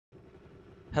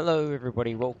Hello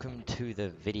everybody, welcome to the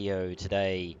video.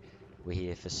 Today we're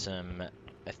here for some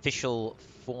official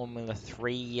Formula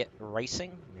 3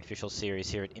 racing, the official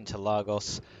series here at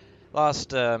Interlagos.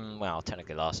 Well,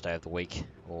 technically last day of the week,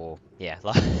 or yeah,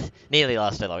 nearly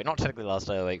last day of the week, not technically last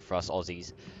day of the week for us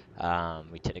Aussies.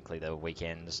 Technically the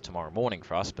weekend's tomorrow morning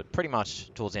for us, but pretty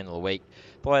much towards the end of the week.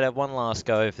 Thought I'd have one last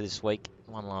go for this week,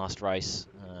 one last race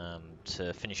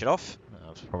to finish it off.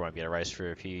 I'll probably won't be able to race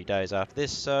for a few days after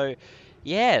this, so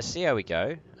yeah, see how we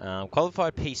go.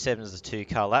 Qualified P7 as the 2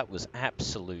 car. That was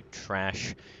absolute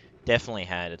trash. Definitely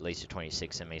had at least a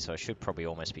 26 in me, so I should probably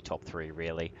almost be top 3,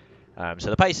 really. So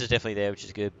the pace is definitely there, which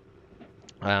is good.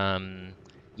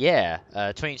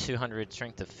 2200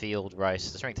 strength of field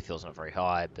race. The strength of field's not very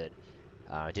high, but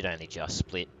I did only just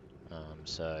split.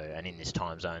 And in this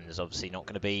time zone, there's obviously not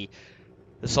going to be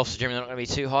the sausage rim, not going to be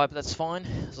too high, but that's fine.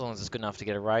 As long as it's good enough to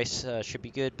get a race, should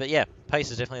be good. But yeah, pace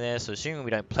is definitely there. So assuming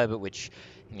we don't pleb it, which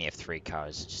in the F3 car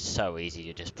is just so easy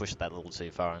to just push that a little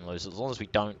too far and lose it. As long as we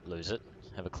don't lose it,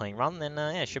 have a clean run, then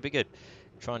yeah, should be good.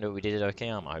 Try and do what we did at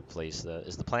Okayama, hopefully, is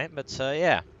the plan. But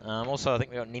yeah, also I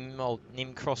think we got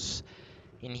Nim Cross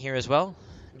in here as well.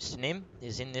 Mr. Nim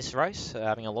is in this race,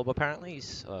 having a lob apparently.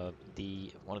 He's one of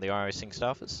the iRacing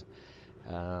staffers.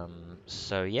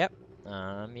 So yep.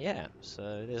 Yeah,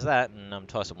 so there's that, and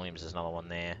Tyson Williams is another one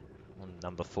there.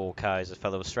 Number 4 car is a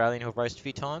fellow Australian who've raced a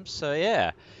few times, so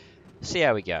yeah. See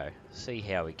how we go. See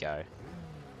how we go.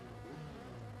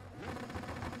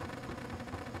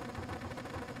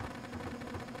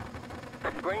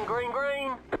 Green, green,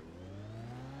 green!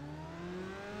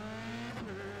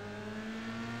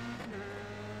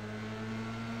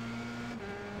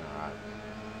 Alright.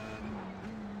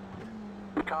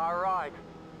 Car right.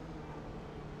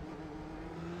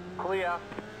 Clear.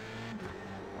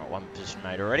 Right, one position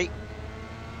made already.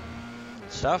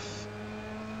 Good stuff.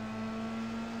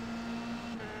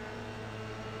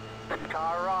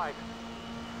 Car right.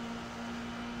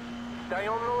 Stay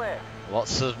on the left.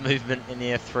 Lots of movement in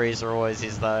the F3s there always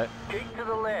is though. Keep to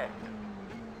the left.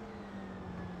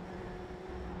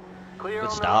 Clear Good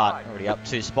on start. the right. Already up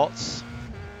 2 spots.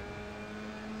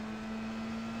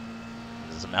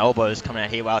 There's some elbows coming out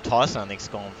here. Wow, Tyson I think's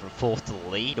gone from 4th to the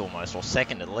lead almost, or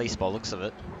 2nd at least by the looks of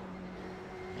it.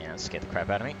 Yeah, let's get the crap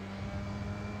out of me.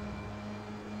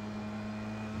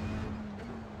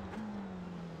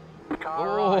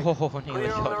 Car Oh, right. nearly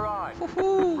Clear on the got. right.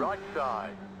 Woohoo! Right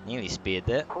side. Nearly speared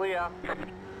there. Clear.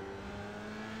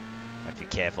 Have to be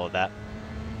careful of that.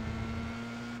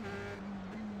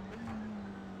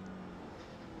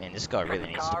 Man, this guy really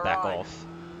needs to Car back right. off.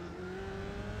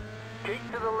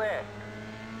 Keep to the left.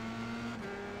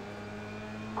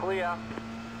 Clear.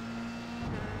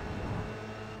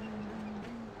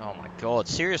 Oh my god,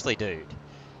 seriously, dude.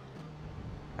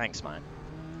 Thanks, mate.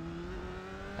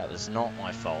 That was not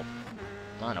my fault.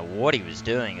 I don't know what he was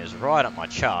doing. It was right up my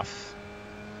chuff.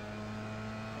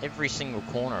 Every single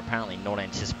corner, apparently not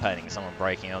anticipating someone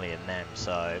braking earlier than them.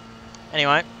 So,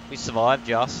 anyway, we survived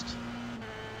just.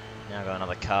 Now got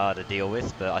another car to deal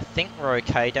with, but I think we're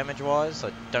okay damage-wise.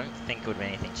 I don't think it would be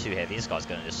anything too heavy. This guy's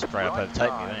going to just straight up Right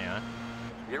overtake me, side. anyway.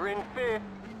 You're in 5th.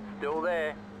 Still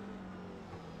there.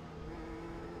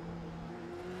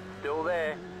 Still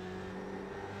there.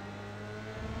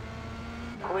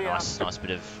 Clear. Nice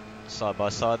bit of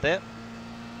side-by-side there.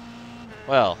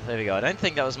 Well, there we go. I don't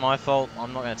think that was my fault.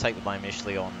 I'm not going to take the blame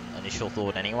initially on initial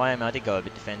thought anyway. I mean, I did go a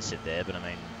bit defensive there, but I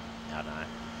mean, I don't know.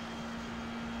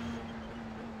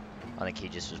 I think he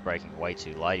just was braking way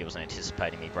too late. He wasn't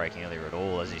anticipating me braking earlier at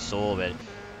all, as he saw, but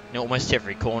in almost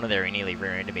every corner there, he nearly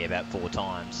rear-ended me about 4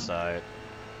 times, so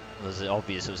it was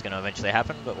obvious it was going to eventually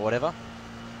happen, but whatever.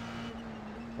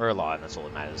 We're alive, that's all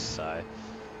that matters, so...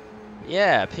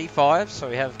 Yeah, P5, so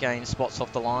we have gained spots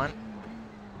off the line.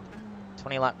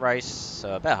 20-lap race,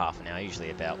 so about half an hour,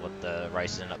 usually about what the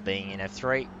races end up being in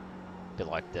F3. A bit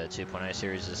like the 2.0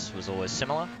 series was always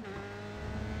similar.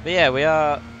 But yeah, we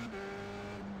are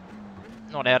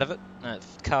not out of it. The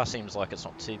car seems like it's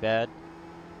not too bad.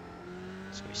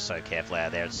 Just gotta be so careful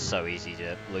out there. It's so easy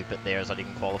to loop it there, as I did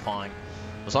in qualifying.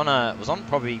 Was on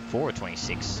probably 4 or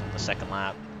 26 on the 2nd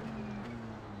lap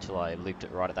until I looped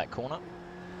it right at that corner.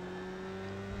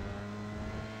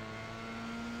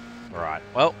 Right,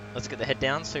 well, let's get the head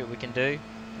down, see what we can do.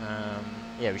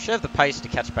 Yeah, we should have the pace to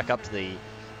catch back up to the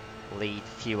lead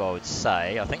few, I would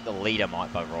say. I think the leader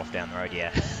might bugger off down the road,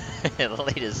 yeah.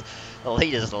 The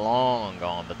leader's long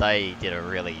gone, but they did a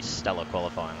really stellar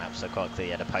qualifying lap, so quite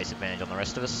clearly had a pace advantage on the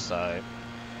rest of us, so...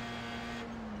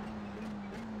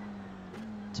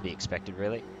 to be expected,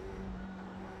 really.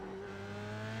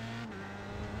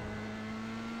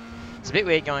 It's a bit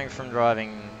weird going from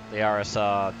driving the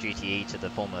RSR GTE to the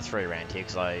Formula 3 around here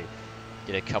because I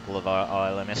did a couple of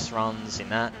ILMS runs in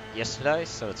that yesterday,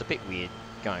 so it's a bit weird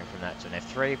going from that to an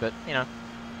F3, but you know,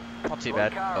 not too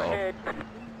bad. Car ahead.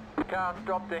 Car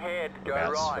stopped ahead. Go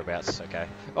right. Whereabouts, okay.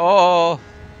 Oh!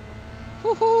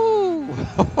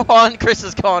 Woohoo! And Chris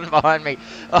has gone behind me.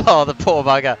 Oh, the poor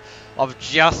bugger. I've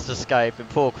just escaped, and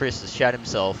poor Chris has shat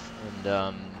himself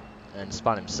and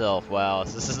spun himself. Wow,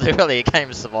 this is really a game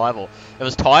of survival. It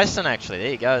was Tyson, actually.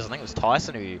 There he goes. I think it was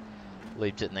Tyson who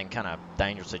leaped it and then kind of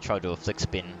dangerously tried to do a flick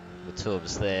spin with two of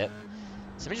us there.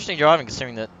 Some interesting driving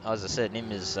considering that, as I said,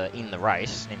 Nim is in the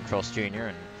race, Nim Cross Jr.,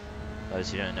 and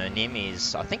those who don't know, Nim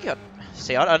is, I think, I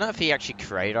don't know if he actually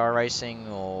created iRacing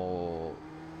or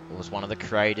was one of the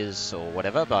creators or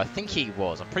whatever, but I think he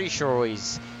was. I'm pretty sure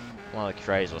he's one of the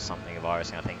creators or something of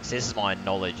iRacing, I think. So this is my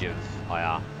knowledge of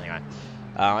IR. Anyway,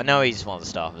 I know he's one of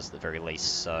the staffers at the very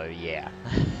least, so yeah.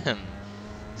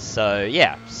 So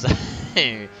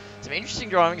some interesting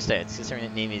driving stats considering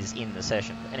that Nim is in the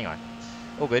session. But anyway,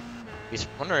 all good. I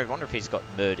wonder if he's got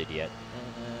murdered yet.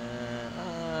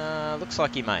 Looks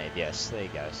like he may have, yes. There you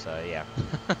go, so yeah.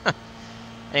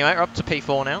 Anyway, we're up to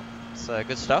P4 now, so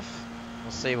good stuff.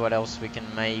 We'll see what else we can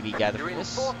maybe gather from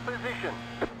this. You're in 4th position.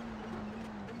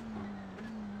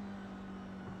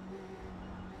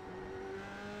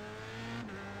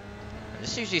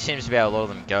 This usually seems to be how a lot of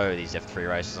them go, these F3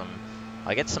 races.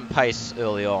 I get some pace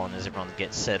early on as everyone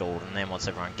gets settled, and then once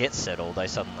everyone gets settled,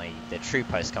 their true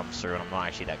pace comes through, and I'm not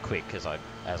actually that quick as I'm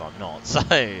not. So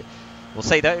we'll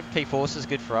see though. P4 is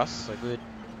good for us. So good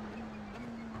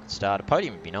start. A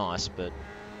podium would be nice, but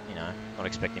you know, not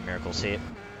expecting miracles here.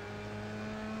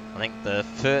 I think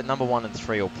the number 1 and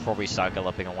 3 will probably start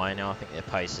galloping away now. I think their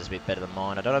pace is a bit better than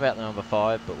mine. I don't know about the number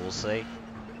 5, but we'll see.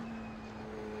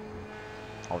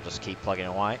 I'll just keep plugging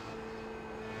away.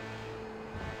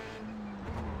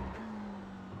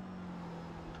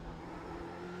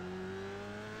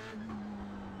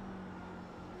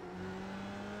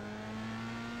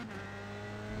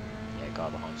 Yeah, guy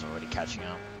behind's already catching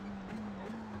up.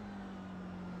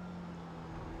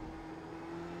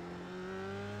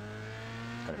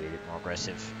 Got to be a bit more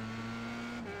aggressive.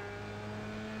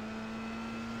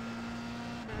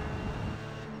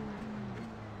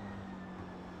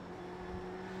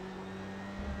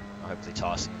 Hopefully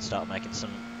Tyson can start making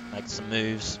some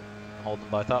moves, hold them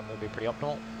both up. That'd be pretty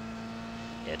optimal.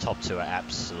 Yeah, top 2 are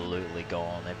absolutely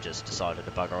gone. They've just decided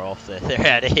to bugger off. They're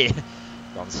out of here.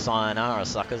 Gone sayonara,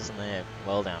 suckers, and they're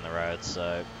well down the road.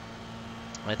 So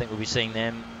I don't think we'll be seeing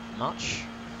them much.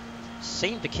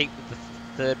 Seem to keep the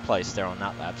 3rd place there on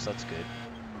that lap, so that's good.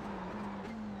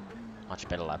 Much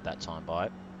better lap that time by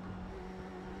it.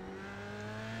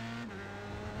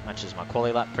 Matches my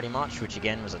quali lap pretty much, which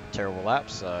again was a terrible lap,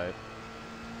 so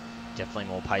definitely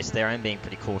more pace there. I'm being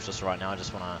pretty cautious right now. I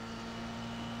just want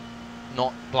to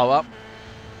not blow up.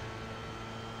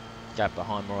 Gap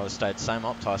behind more or less stayed the same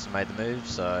up. Tyson made the move,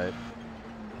 so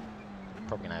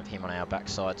probably going to have him on our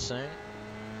backside soon.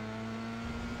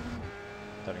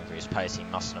 Going through his pace, he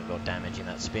mustn't have got damage in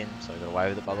that spin, so he got away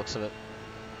with it by the looks of it.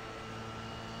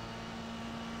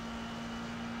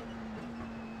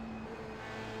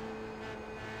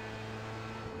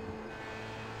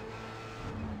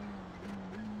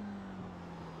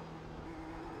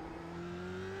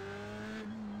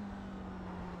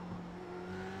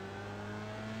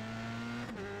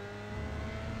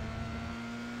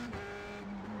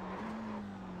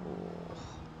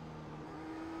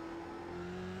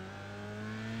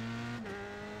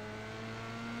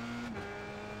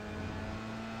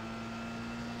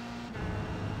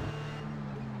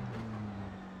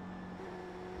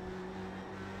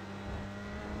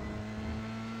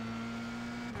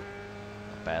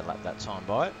 Bad lap that time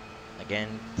by it. Again,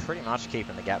 pretty much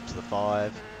keeping the gap to the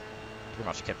 5. Pretty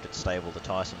much kept it stable to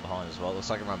Tyson behind as well. Looks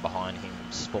like everyone behind him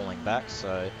spalling back,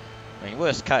 so I mean,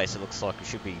 worst case, it looks like we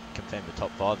should be confirmed to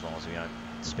top 5 as long as we don't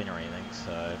spin or anything,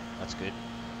 so that's good.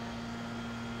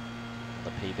 The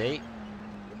PB.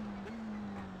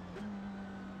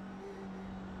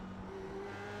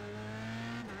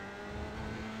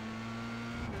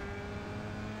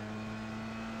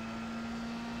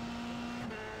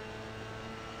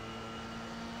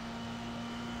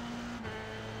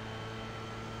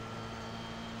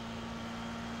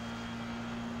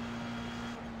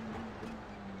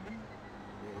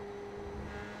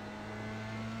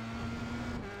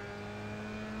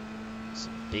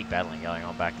 Big battling going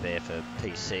on back there for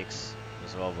P6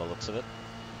 as well, by the looks of it.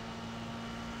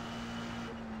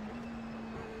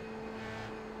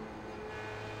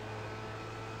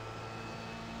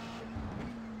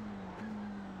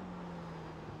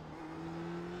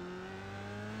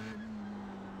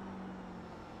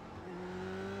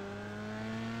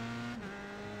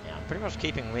 pretty much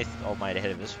keeping with old mate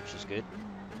ahead of us, which is good.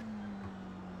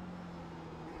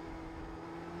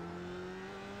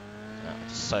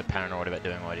 Just so paranoid about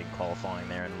doing what I did in qualifying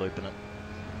there and looping it.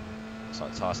 Looks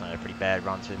like Tyson had a pretty bad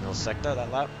run through the middle sector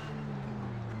that lap.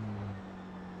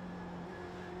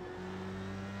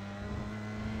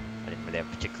 I didn't really have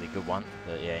a particularly good one,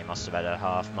 but yeah, he must have had a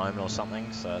half moment or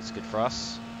something, so it's good for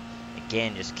us.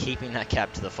 Again, just keeping that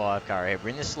gap to the 5 car ahead. We're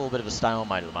in this little bit of a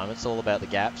stalemate at the moment. It's all about the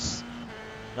gaps.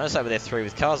 Notice over there 3,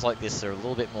 with cars like this, they're a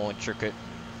little bit more intricate,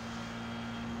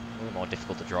 a little more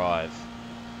difficult to drive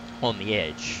on the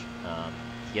edge.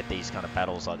 You get these kind of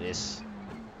battles like this.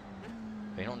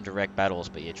 You're not in direct battles,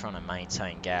 but you're trying to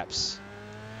maintain gaps.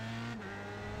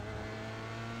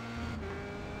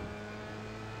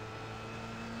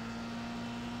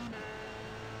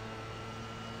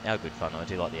 They are good fun though. I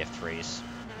do like the F3s.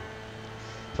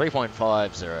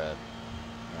 3.5s are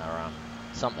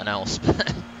something else,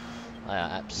 but they are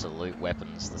absolute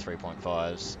weapons, the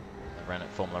 3.5s. The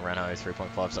Formula Renault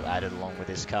 3.5s I've added along with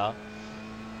this car.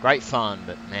 Great fun,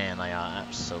 but man, they are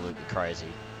absolutely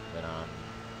crazy.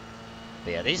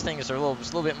 But yeah, these things are a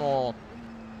little bit more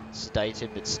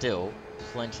stated, but still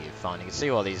plenty of fun. You can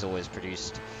see why these always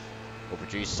produce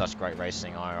such great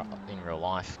racing in real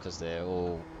life, because they're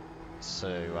all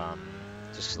so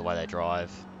just the way they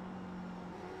drive.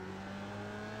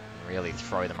 Really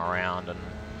throw them around and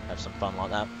have some fun like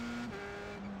that.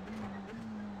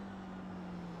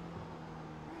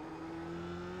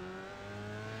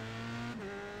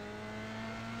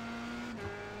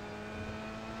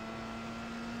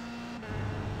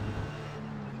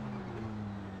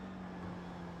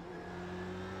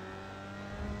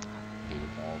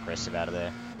 Aggressive out of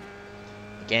there.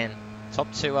 Again,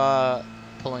 top 2 are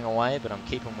pulling away, but I'm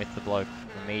keeping with the bloke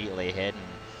immediately ahead and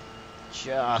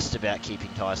just about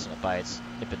keeping Tyson at bay. It's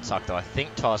nip and tuck though. I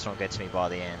think Tyson will get to me by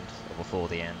the end, or before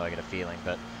the end, I get a feeling.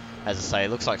 But as I say, it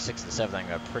looks like 6 and 7 are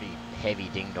going to go a pretty heavy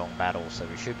ding-dong battle, so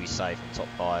we should be safe in top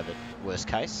 5 at worst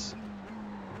case,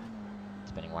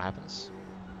 depending what happens.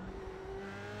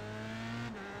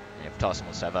 And if Tyson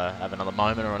wants to have another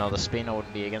moment or another spin, I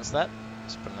wouldn't be against that.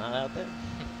 Just putting that out there.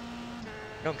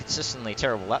 Not consistently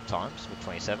terrible lap times with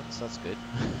 27, so that's good.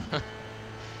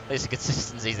 At least the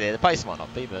consistency's there. The pace might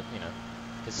not be, but you know,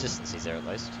 consistency's there at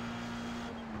least.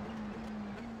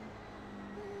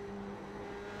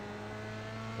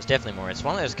 It's definitely more. It's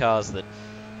one of those cars that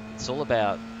it's all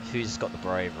about who's got the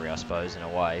bravery, I suppose, in a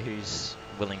way. Who's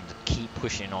willing to keep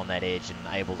pushing on that edge and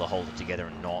able to hold it together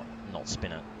and not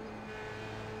spin it.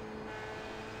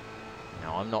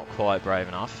 Now, I'm not quite brave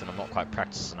enough, and I'm not quite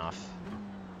practiced enough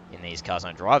in these cars. I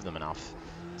don't drive them enough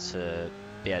to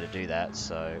be able to do that,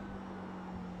 so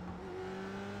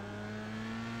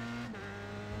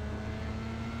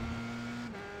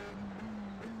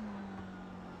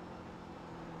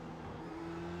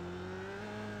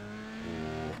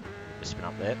just spin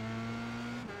up there.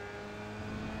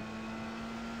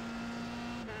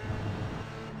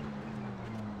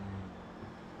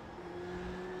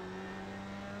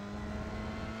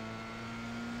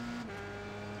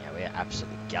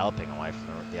 Absolutely galloping away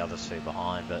from the other 2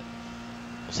 behind, but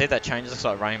we'll see if that changes. Looks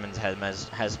like Raymond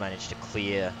has managed to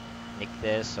clear Nick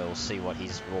there, so we'll see what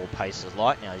his raw pace is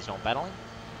like now he's not battling.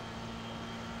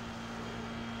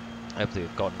 Hopefully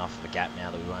we've got enough of a gap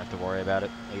now that we won't have to worry about it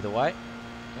either way.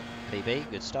 Oh, PB,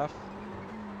 good stuff.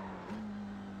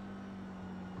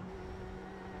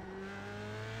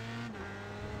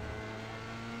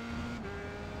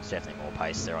 There's definitely more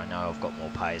pace there. I know I've got more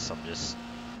pace, I'm just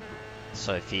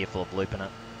so fearful of looping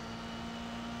it.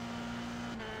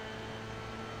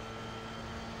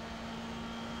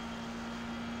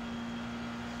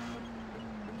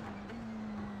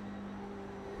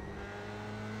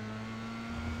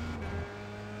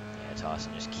 Yeah,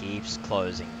 Tyson just keeps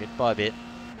closing bit by bit.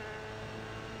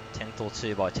 10th or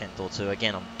 2 by 10th or 2.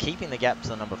 Again, I'm keeping the gap to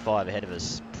the number 5 ahead of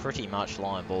us. Pretty much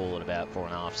line ball at about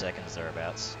 4.5 seconds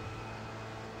thereabouts.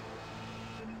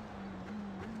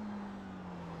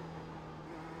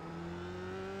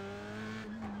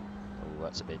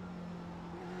 That's a bit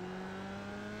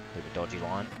of a dodgy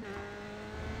line.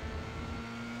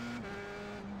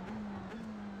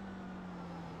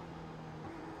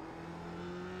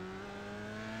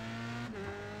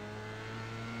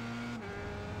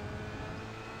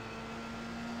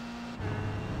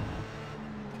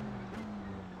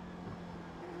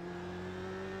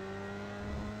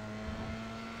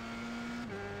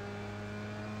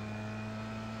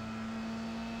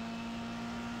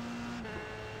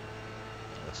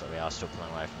 So we are still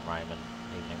pulling away from Raymond,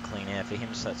 even in clean air for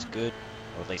him, so that's good.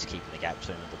 Or at least keeping the gap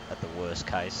to him at the worst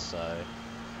case. So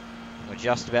we're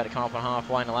just about to come up on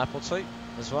halfway in a lap or 2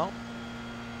 as well.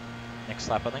 next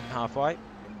lap, I think, halfway.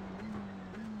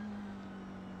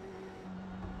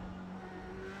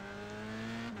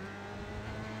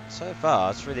 So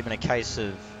far, it's really been a case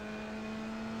of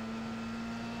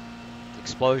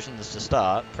explosions to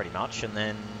start, pretty much, and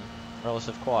then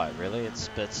relative quiet, really.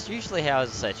 But it's usually how, as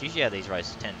I say, it's usually how these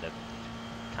races tend to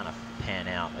kind of pan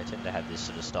out. They tend to have this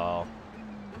sort of style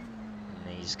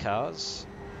in these cars.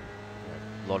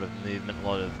 A lot of movement, a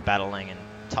lot of battling and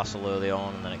tussle early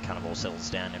on, and then it kind of all settles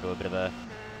down into a bit of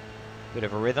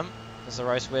a rhythm as the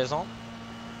race wears on,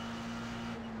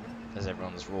 as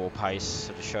everyone's raw pace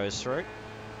sort of shows through. It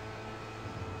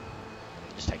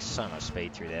just takes so much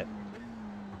speed through there.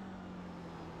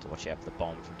 To watch out for the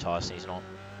bomb from Tyson. He's not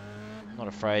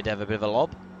afraid to have a bit of a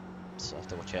lob, so I have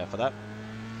to watch out for that.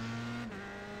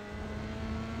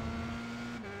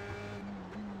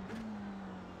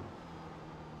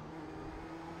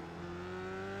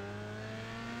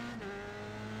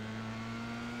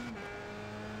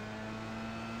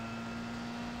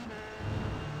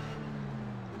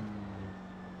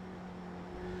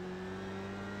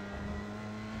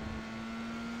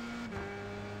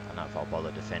 I don't know if I'll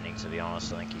bother defending, to be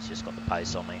honest. I think he's just got the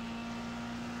pace on me.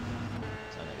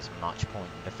 So I don't think there's much point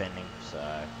in defending. So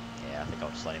yeah, I think I'll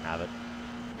just let him have it.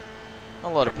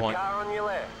 Not a lot of point. Car on your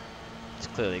left. It's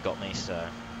clearly got me, so.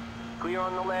 Clear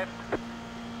on the left.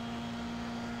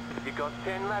 You've got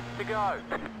 10 laps to go.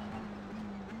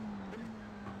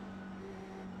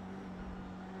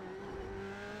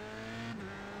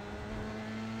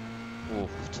 Ooh,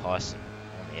 Tyson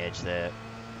on the edge there.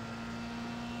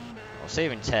 I'll see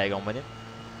if we can tag on with him.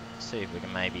 See if we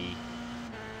can maybe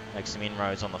make some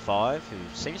inroads on the 5, who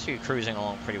seems to be cruising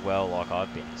along pretty well like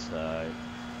I've been, so.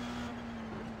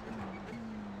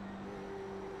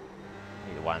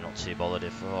 Either way, I'm not too bothered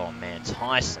if, oh man,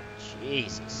 Tyson,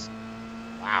 Jesus.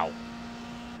 Wow.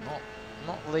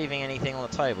 Not leaving anything on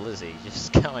the table, is he?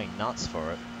 Just going nuts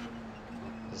for it.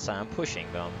 As I say, I'm pushing,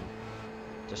 but I'm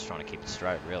just trying to keep it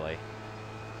straight, really.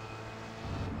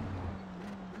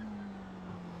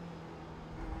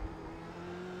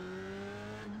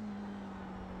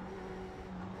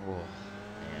 Oh,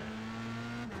 man.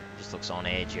 Just looks on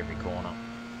edge every corner.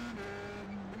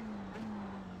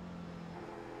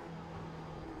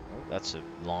 Oh, that's a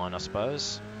line, I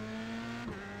suppose.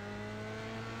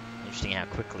 Interesting how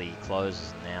quickly he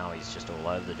closes, and now he's just all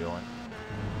over the joint.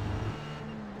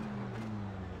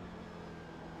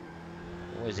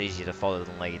 Always easier to follow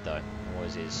than lead, though.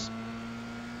 Always is.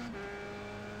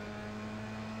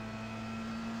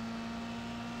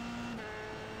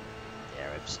 Yeah,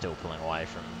 we're still pulling away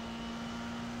from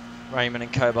Raymond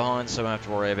and co behind, so we don't have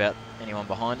to worry about anyone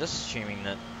behind us, assuming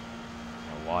that,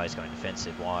 you know, why he's going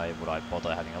defensive. Why would I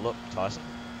bother having a look, Tyson?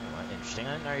 Anyway, interesting.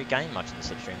 I don't know you gain much in the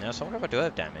slipstream there, so I wonder if I do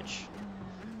have damage.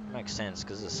 Makes sense,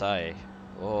 because as I say,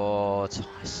 oh,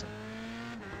 Tyson.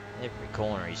 Every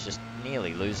corner he's just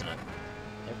nearly losing it.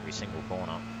 Every single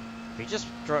corner. If he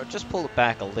just pull it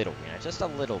back a little, you know, just a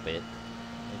little bit,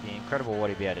 it'd be incredible what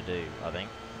he'd be able to do, I think,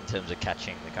 in terms of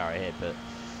catching the car ahead, but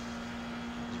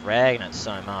he's ragging it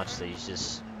so much that he's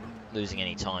just losing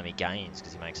any time he gains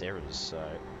because he makes errors, so.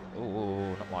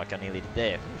 Ooh, not like I nearly did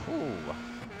there. Ooh.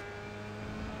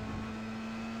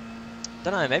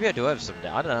 Don't know, maybe I do have some,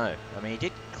 I don't know. I mean, he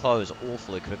did close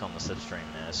awfully quick on the slipstream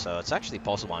there, so it's actually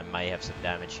possible I may have some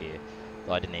damage here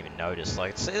that I didn't even notice.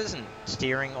 Like, it isn't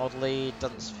steering oddly, it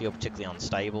doesn't feel particularly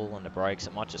unstable on the brakes.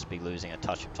 It might just be losing a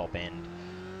touch of top end.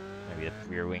 Maybe the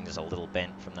rear wing is a little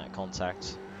bent from that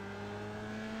contact.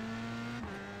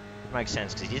 It makes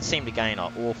sense, because he did seem to gain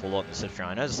an awful lot in the slipstream.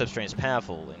 I know the slipstream is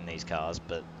powerful in these cars,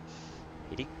 but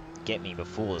he did get me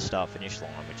before the start-finish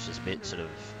line, which is a bit sort of...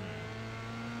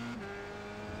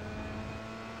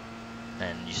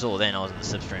 And you saw then I was in the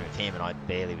slipstream with him and I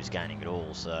barely was gaining at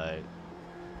all, so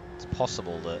it's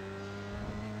possible that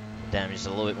the damage is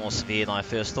a little bit more severe than I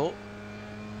first thought.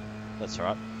 That's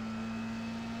alright.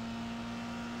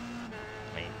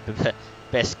 I mean,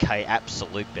 best case,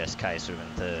 absolute best case would have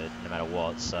been third, no matter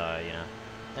what, so, you know,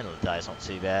 end of the day it's not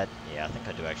too bad. Yeah, I think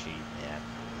I do actually, yeah.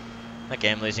 Okay,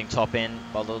 I'm losing top end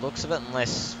by the looks of it,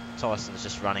 unless Tyson's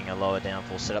just running a lower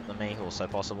downforce setup than me, also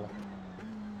possible.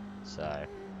 So...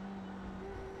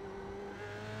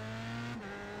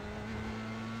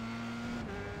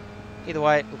 Either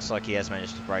way, it looks like he has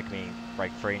managed to break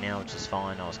free now, which is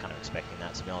fine. I was kind of expecting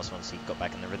that, to be honest, once he got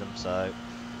back in the rhythm, so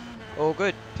all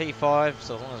good. P5,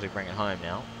 so as long as we bring it home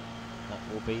now, that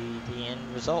will be the end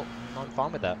result. I'm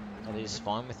fine with that. That is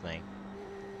fine with me.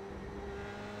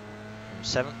 From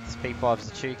 7th, P5 is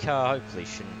the 2 car, hopefully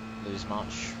shouldn't lose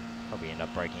much. Probably end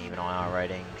up breaking even IR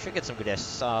rating. Should get some good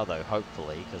SSR though,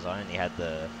 hopefully, because I think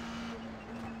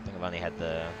I've only had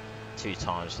the 2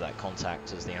 times for that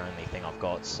contact is the only thing I've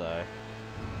got, so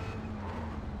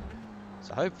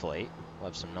hopefully we'll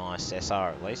have some nice SR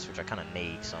at least, which I kind of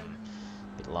need, because I'm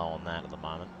a bit low on that at the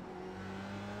moment.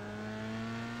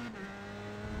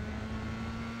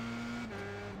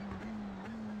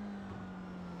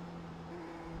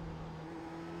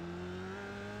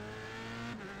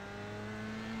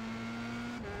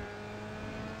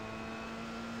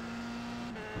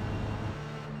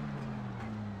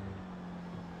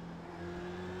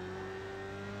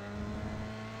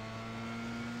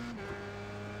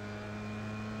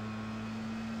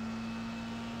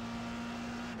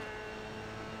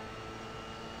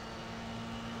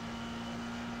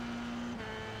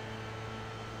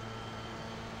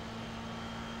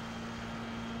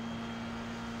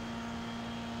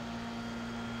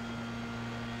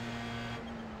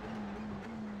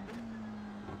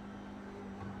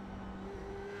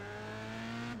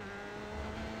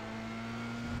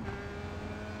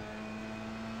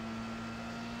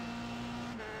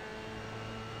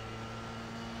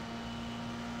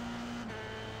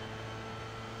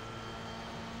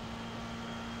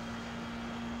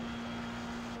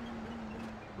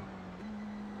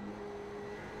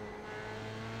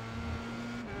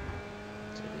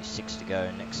 So there'll be 6 to go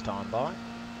next time by.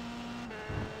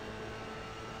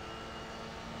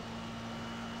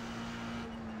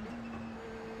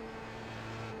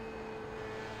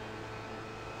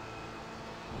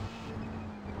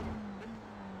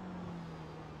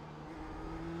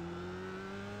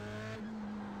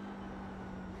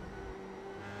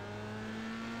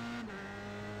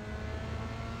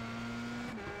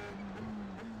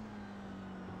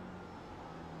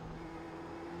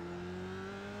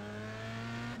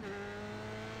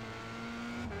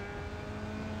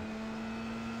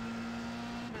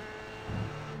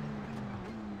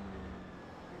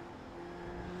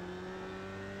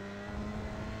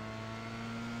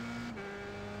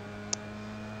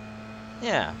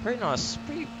 Yeah, pretty nice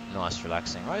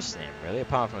relaxing race then, really.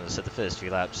 Apart from, as I said, the first few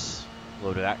laps, a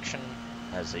little bit of action,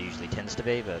 as there usually tends to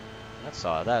be, but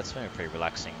outside of that, it's been a pretty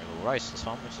relaxing little race this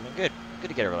one, which has been good. Good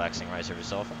to get a relaxing race every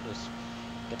so often, just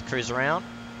get to cruise around.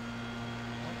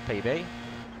 PB.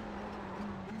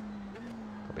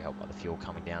 Probably helped by the fuel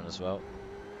coming down as well.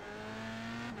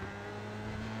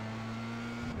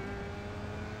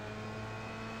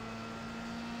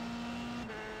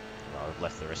 I've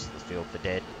left the rest of the field for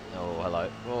dead. Oh, hello.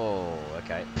 Oh,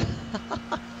 okay.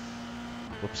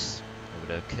 Whoops. A little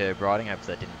bit of curb riding. Hope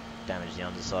that didn't damage the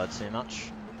underside too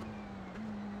much.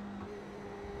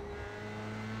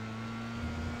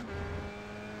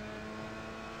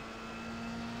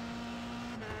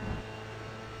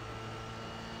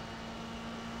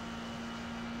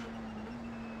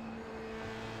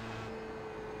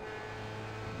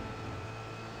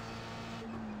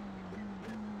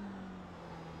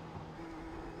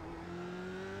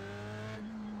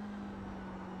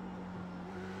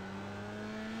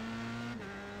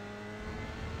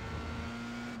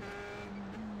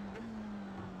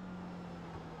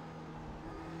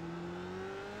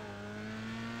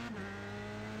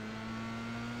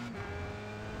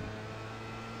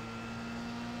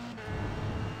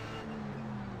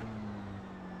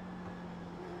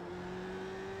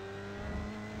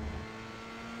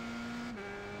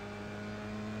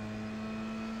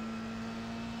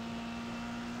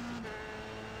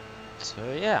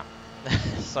 So yeah,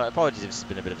 so apologies if it's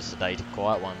been a bit of a sedated,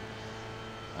 quiet one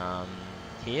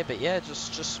here, but yeah,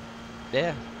 just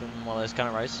yeah, been one of those kind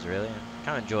of races really. I'm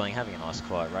kind of enjoying having a nice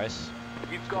quiet race.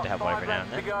 It's good to have one every now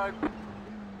and then.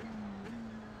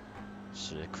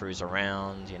 Sort of cruise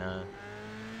around, you know,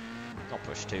 not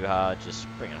push too hard, just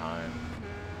bring it home,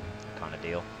 kind of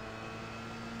deal.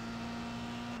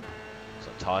 Looks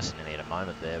like Tyson in at a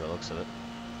moment there, by the looks of it.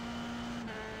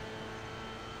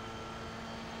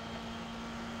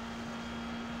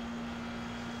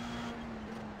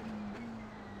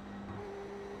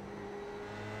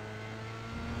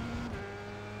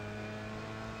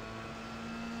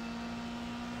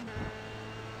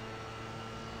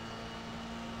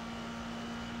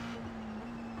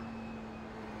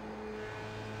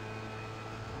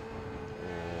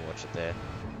 Watch it there.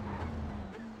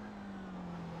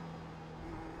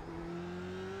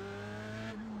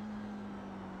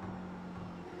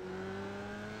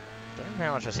 Don't know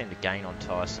how much I seem to gain on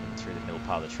Tyson through the middle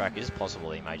part of the track. It is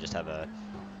possible he may just have a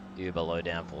uber low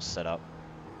downforce setup.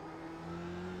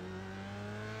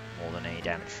 More than any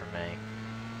damage from me.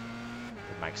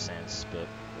 It makes sense, but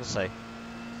we'll see.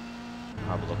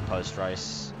 Have a look post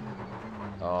race.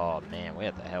 Oh man,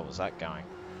 where the hell was that going?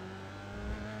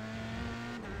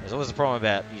 There's always a problem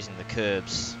about using the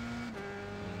curbs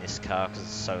in this car because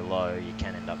it's so low, you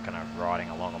can end up kind of riding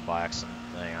along them by accident.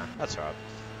 There you go. That's all right.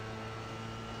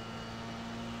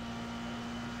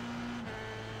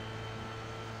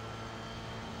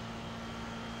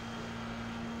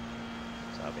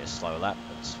 So that'll be a slow lap,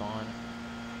 but it's fine.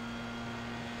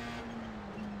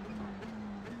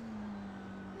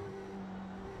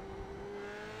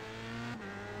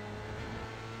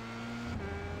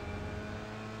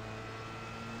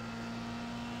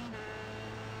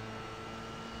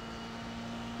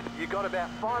 You got about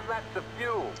 5 laps of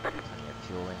fuel. Plenty of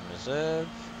fuel in reserve.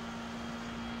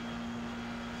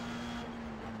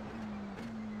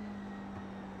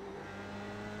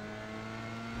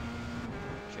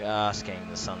 Just getting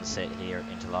the sunset here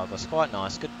at Interlagos. Quite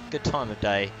nice. Good time of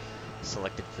day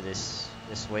selected for this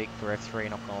week for F3.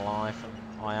 Not gonna lie, from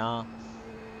IR.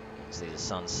 You can see the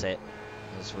sunset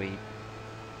as we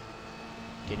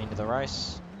get into the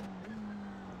race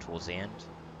towards the end.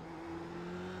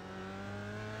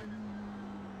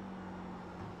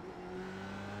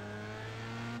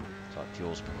 So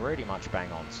fuel's pretty much bang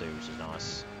on too, which is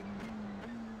nice.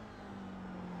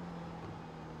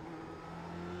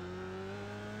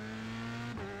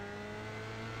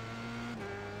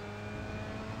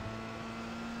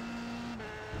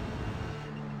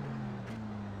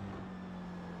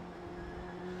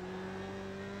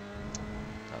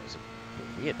 That was a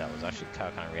bit weird. That was actually,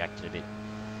 car kind of reacted a bit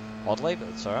oddly, but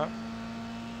it's alright.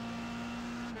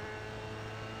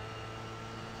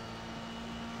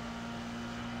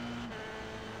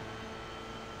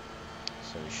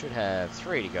 So we should have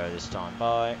 3 to go this time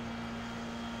by.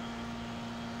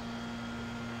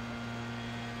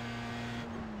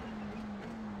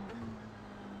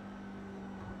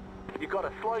 You got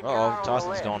a slow Oh, car on the Tyson's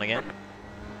left. gone again.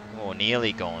 Oh,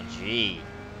 nearly gone. Gee.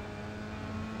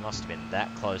 Must have been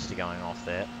that close to going off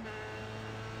there.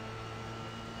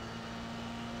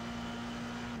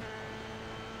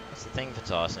 That's the thing for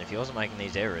Tyson. If he wasn't making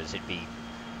these errors, he'd be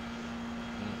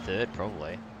in 3rd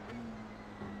probably.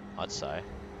 I'd say.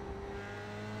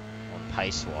 On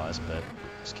pace-wise, but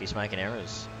just keeps making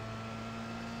errors.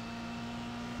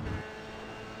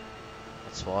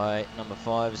 That's why number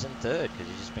 5 is in 3rd, because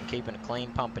he's just been keeping it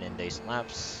clean, pumping in decent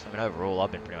laps. I mean, overall,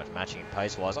 I've been pretty much matching him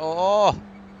pace-wise. Oh!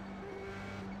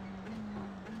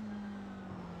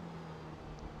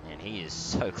 And he is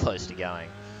so close to going.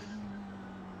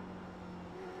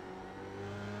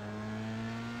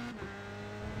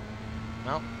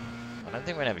 Well, I don't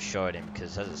think we're going to have a shot at him,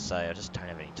 because as I say, I just don't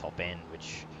have any top end,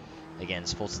 which, again,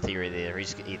 supports the theory there.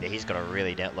 Either he's got a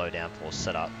really low downforce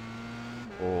setup,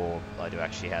 or I do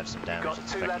actually have some damage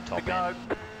that's affecting top end.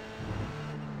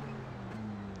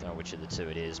 Don't know which of the two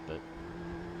it is, but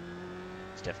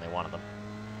it's definitely one of them.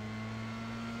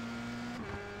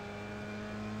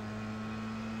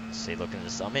 See, look at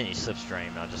this. I'm in his slipstream,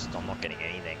 and I'm not getting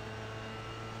anything.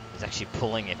 He's actually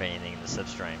pulling, if anything, in the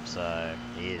slipstream, so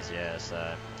he is, yeah,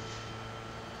 so.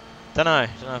 Don't know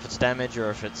if it's damage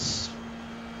or if it's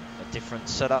a different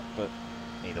setup, but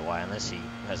either way, unless he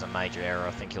has a major error,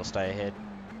 I think he'll stay ahead.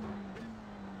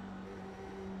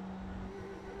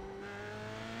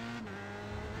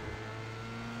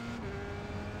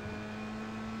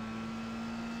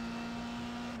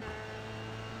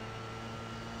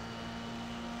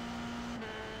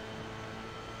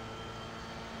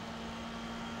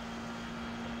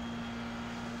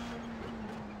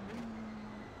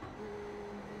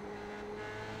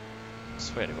 I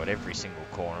swear to God, every single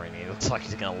corner in here looks like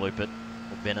he's going to loop it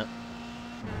or bin it.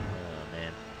 Oh,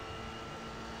 man.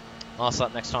 Nice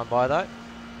lap next time by, though.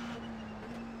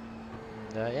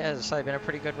 And, yeah, as I say, been a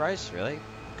pretty good race, really.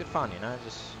 Good fun, you know,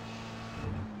 just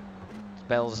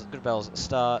good bells at the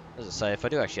start. As I say, if I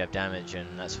do actually have damage,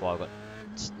 and that's why I've got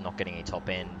not getting any top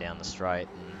end down the straight,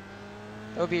 and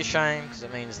that would be a shame, because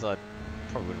it means that I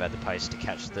probably would have had the pace to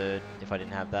catch 3rd if I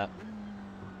didn't have that.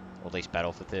 Or at least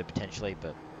battle for 3rd, potentially,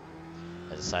 but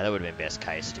as I say, that would have been best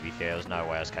case, to be fair. There was no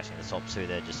way I was catching the top 2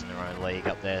 there, just in their own league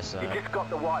up there, so. You just got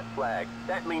the white flag.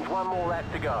 That means 1 more lap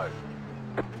to go.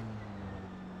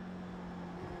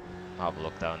 I'll have a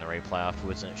look, though, in the replay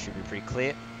afterwards, and it should be pretty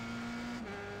clear.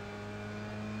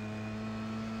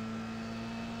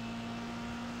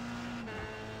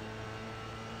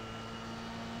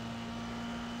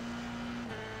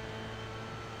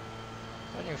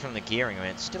 Judging from the gearing, I mean,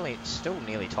 it's still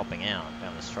nearly topping out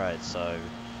down the straight, so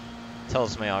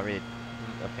tells me I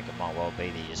think it might well be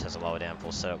that he just has a lower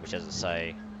downforce setup, which, as I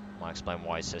say, might explain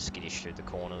why he's so skittish through the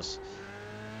corners.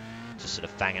 Just sort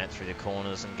of fanging it through the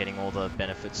corners and getting all the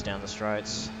benefits down the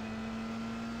straights.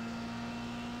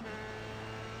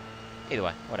 Either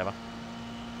way, whatever.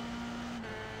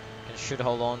 It should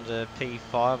hold on to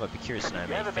P5. I'd be curious to know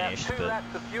You have how many about finished, 2 but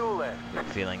laps of fuel left. I'm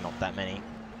feeling not that many.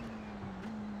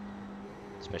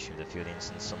 Especially with the fuel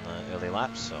instance on the early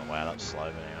laps. Oh wow, that's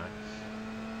slow, but anyway.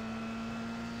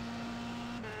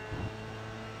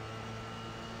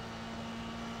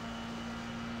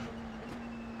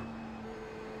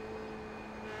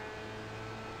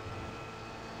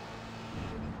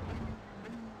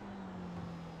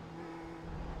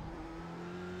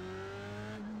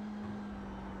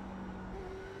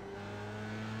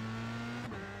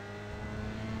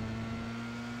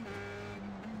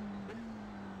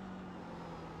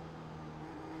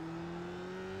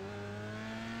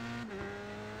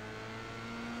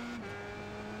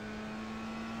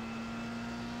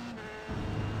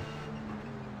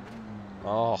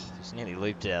 Oh, it's nearly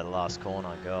looped it out of the last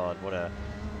corner. God, what a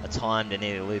time to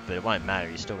nearly loop it. It won't matter.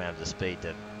 You're still going to have the speed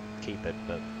to keep it,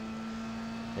 but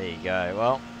there you go.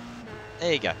 Well,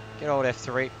 there you go. Good old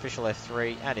F3, official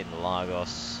F3, add in the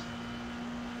Lagos.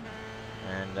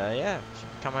 And yeah,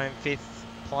 come home 5th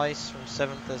place from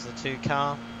 7th as the 2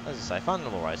 car. As I say, fun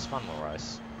little race,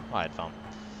 I had fun.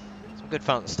 Some good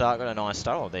fun at the start, got a nice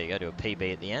start. Oh, there you go, do a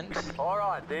PB at the end.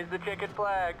 Alright, there's the checkered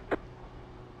flag.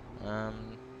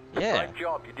 Yeah. Great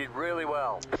job, you did really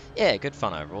well. Yeah, good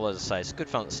fun overall. As I say, it's good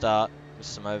fun at the start with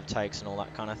some overtakes and all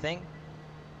that kind of thing.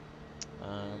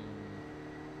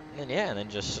 And yeah, and then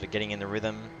just sort of getting in the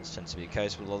rhythm. This tends to be the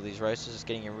case with a lot of these races, just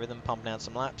getting in rhythm, pumping out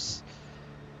some laps.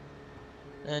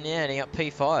 And yeah, ending up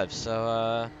P5.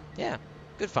 So yeah,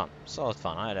 good fun, solid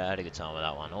fun. I had a good time with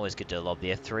that one. Always good to lob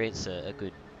the F3. It's a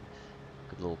good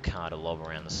little car to lob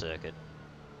around the circuit.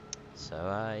 So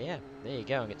yeah, there you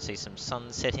go. I get to see some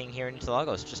sun setting here in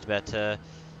Interlagos. Just about to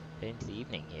head into the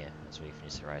evening here as we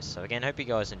finish the race. So again, hope you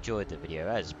guys enjoyed the video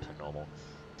as per normal.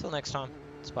 Till next time,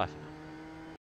 it's bye for now.